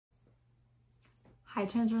Hi,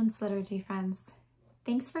 Children's Liturgy friends.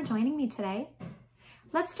 Thanks for joining me today.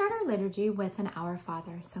 Let's start our liturgy with an Our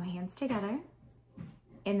Father. So hands together.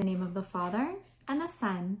 In the name of the Father, and the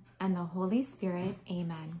Son, and the Holy Spirit.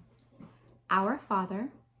 Amen. Our Father,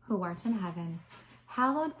 who art in heaven,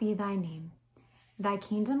 hallowed be thy name. Thy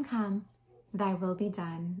kingdom come, thy will be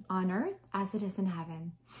done, on earth as it is in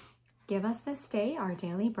heaven. Give us this day our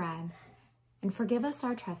daily bread, and forgive us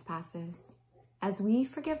our trespasses, as we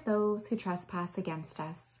forgive those who trespass against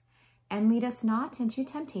us. And lead us not into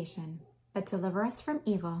temptation, but deliver us from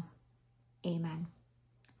evil. Amen.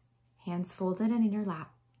 Hands folded and in your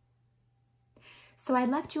lap. So I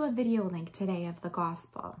left you a video link today of the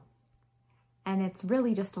gospel, and it's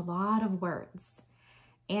really just a lot of words.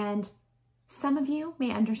 And some of you may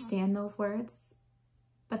understand those words,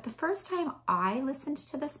 but the first time I listened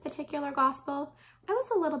to this particular gospel, I was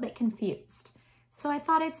a little bit confused. So I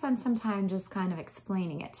thought I'd spend some time just kind of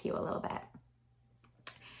explaining it to you a little bit.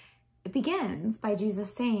 It begins by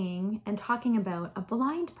Jesus saying and talking about a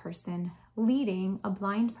blind person leading a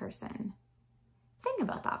blind person. Think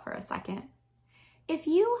about that for a second. If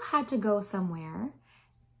you had to go somewhere,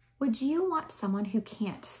 would you want someone who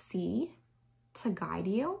can't see to guide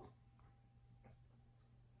you?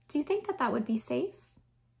 Do you think that that would be safe?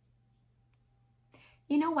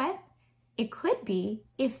 You know what? It could be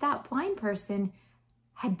if that blind person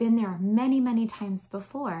had been there many, many times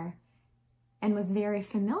before and was very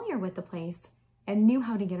familiar with the place and knew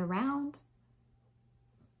how to get around.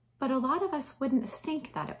 But a lot of us wouldn't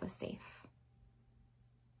think that it was safe,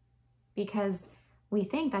 because we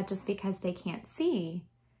think that just because they can't see,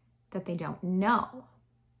 that they don't know.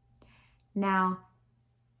 Now,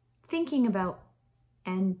 thinking about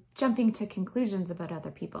and jumping to conclusions about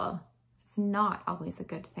other people is not always a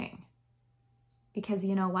good thing, because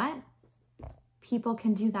you know what? People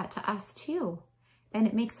can do that to us too, and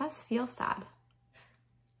it makes us feel sad.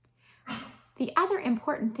 The other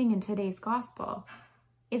important thing in today's gospel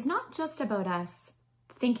is not just about us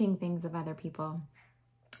thinking things of other people,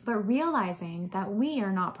 but realizing that we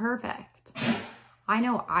are not perfect. I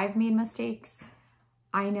know I've made mistakes.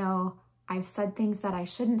 I know I've said things that I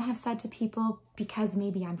shouldn't have said to people because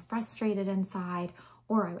maybe I'm frustrated inside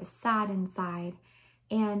or I was sad inside.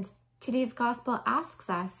 And today's gospel asks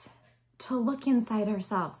us to look inside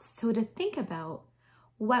ourselves. So to think about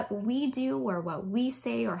what we do or what we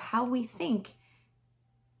say or how we think,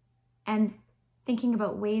 and thinking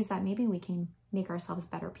about ways that maybe we can make ourselves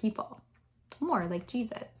better people, more like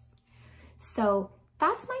Jesus. So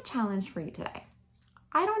that's my challenge for you today.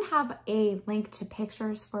 I don't have a link to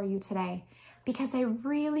pictures for you today because I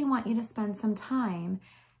really want you to spend some time,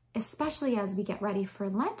 especially as we get ready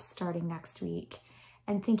for Lent starting next week,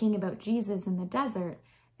 and thinking about Jesus in the desert,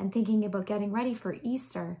 and thinking about getting ready for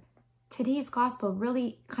Easter. Today's gospel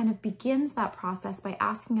really kind of begins that process by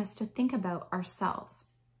asking us to think about ourselves.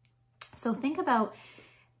 So think about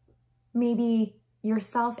maybe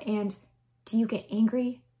yourself, and do you get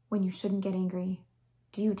angry when you shouldn't get angry?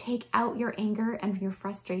 Do you take out your anger and your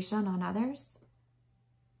frustration on others?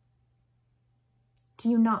 Do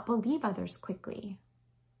you not believe others quickly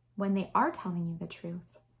when they are telling you the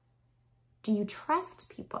truth? Do you trust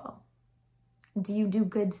people? Do you do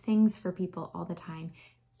good things for people all the time,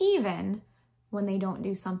 even when they don't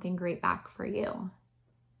do something great back for you?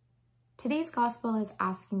 Today's gospel is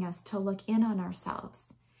asking us to look in on ourselves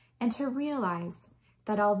and to realize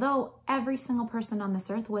that although every single person on this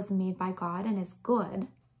earth was made by God and is good,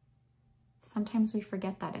 sometimes we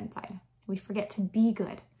forget that inside. We forget to be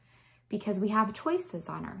good because we have choices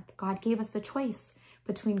on earth. God gave us the choice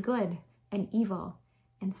between good and evil,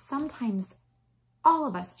 and sometimes all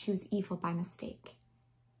of us choose evil by mistake.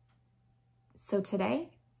 So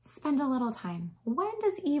today, spend a little time. When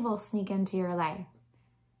does evil sneak into your life?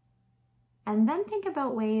 And then think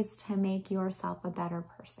about ways to make yourself a better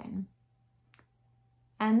person.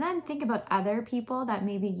 And then think about other people that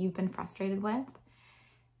maybe you've been frustrated with.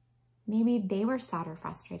 Maybe they were sad or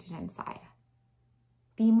frustrated inside.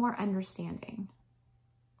 Be more understanding.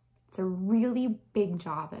 It's a really big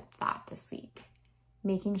job at that this week.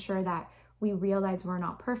 Making sure that we realize we're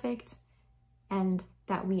not perfect and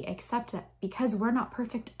that we accept it. Because we're not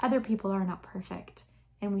perfect, other people are not perfect.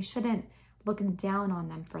 And we shouldn't look down on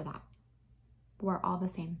them for that. We're all the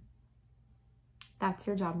same. That's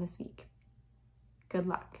your job this week. Good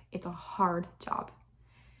luck. It's a hard job.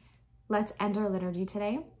 Let's end our liturgy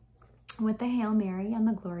today with the Hail Mary and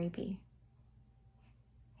the Glory Be.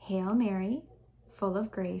 Hail Mary, full of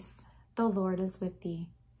grace, the Lord is with thee.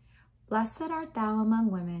 Blessed art thou among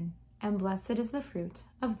women, and blessed is the fruit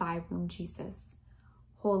of thy womb, Jesus.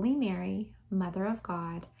 Holy Mary, Mother of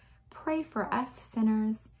God, pray for us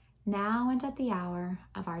sinners, now and at the hour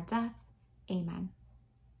of our death. Amen.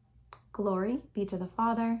 Glory be to the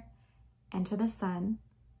Father, and to the Son,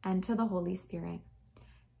 and to the Holy Spirit,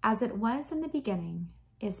 as it was in the beginning,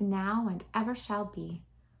 is now, and ever shall be,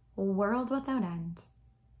 world without end.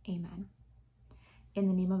 Amen. In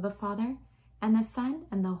the name of the Father, and the Son,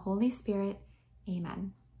 and the Holy Spirit.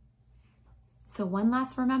 Amen. So one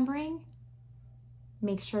last remembering,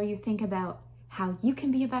 make sure you think about how you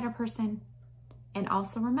can be a better person. And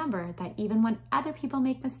also remember that even when other people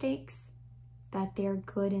make mistakes, that they're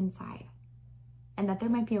good inside. And that there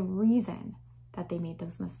might be a reason that they made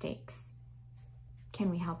those mistakes. Can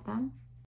we help them?